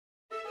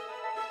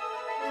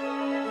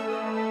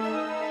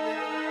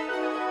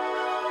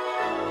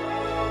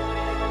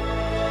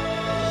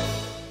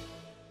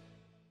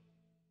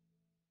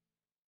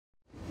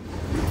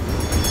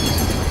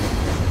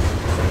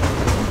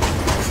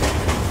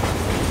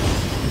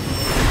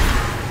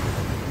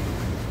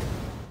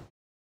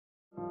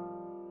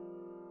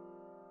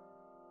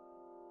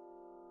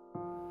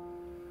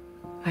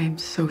I am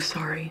so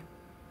sorry.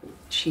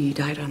 She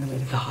died on the way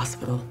to the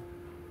hospital.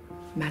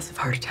 Massive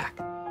heart attack.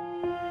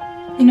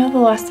 You know the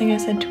last thing I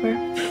said to her?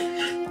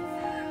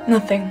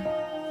 Nothing.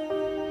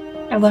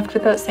 I left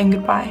without saying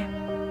goodbye.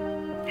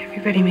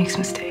 Everybody makes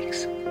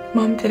mistakes.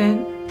 Mom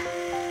didn't.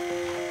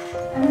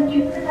 I need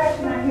you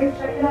protection. I'm here to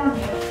check it on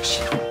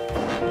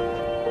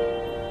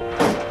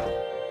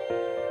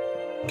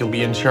you. You'll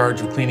be in charge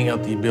of cleaning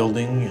out the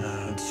building,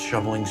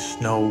 shoveling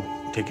snow,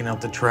 taking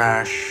out the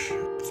trash,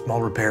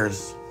 small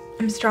repairs.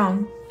 I'm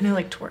strong, and I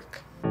like to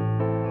work.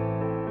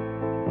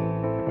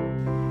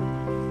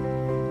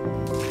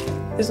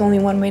 There's only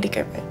one way to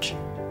get rich.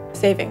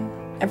 Saving.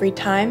 Every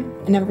time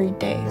and every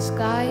day. The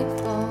sky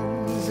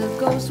falls, a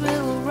ghost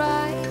will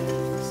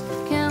rise.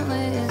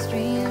 Countless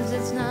dreams,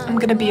 it's not. I'm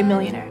gonna be a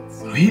millionaire.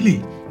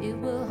 Really?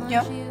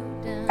 Yep.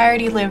 I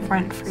already live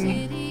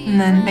rent-free. And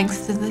then,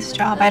 thanks to this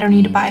job, I don't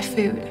need to buy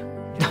food.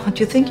 Don't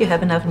you think you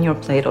have enough on your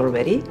plate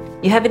already?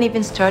 You haven't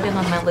even started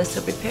on my list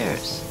of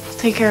repairs. I'll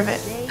take care of it.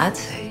 I'd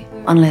say,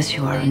 unless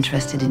you are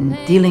interested in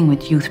dealing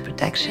with youth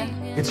protection.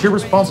 It's your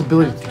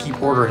responsibility to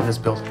keep order in this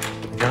building.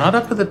 If you're not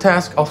up to the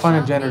task, I'll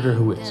find a janitor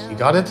who is. You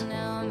got it?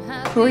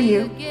 Who are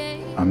you?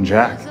 I'm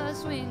Jack.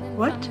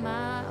 What?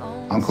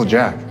 Uncle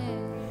Jack.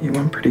 You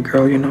one pretty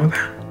girl, you know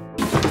that.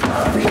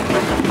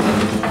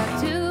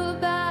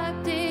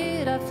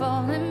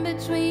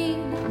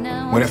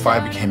 What if I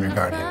became your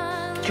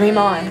guardian? Dream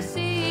on.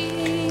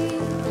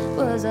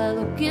 Was I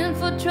looking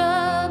for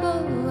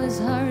trouble as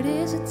hard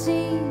as it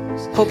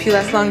seems? Hope you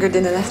last longer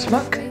than an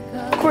astronaut.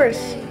 Of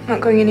course. Not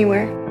going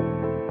anywhere.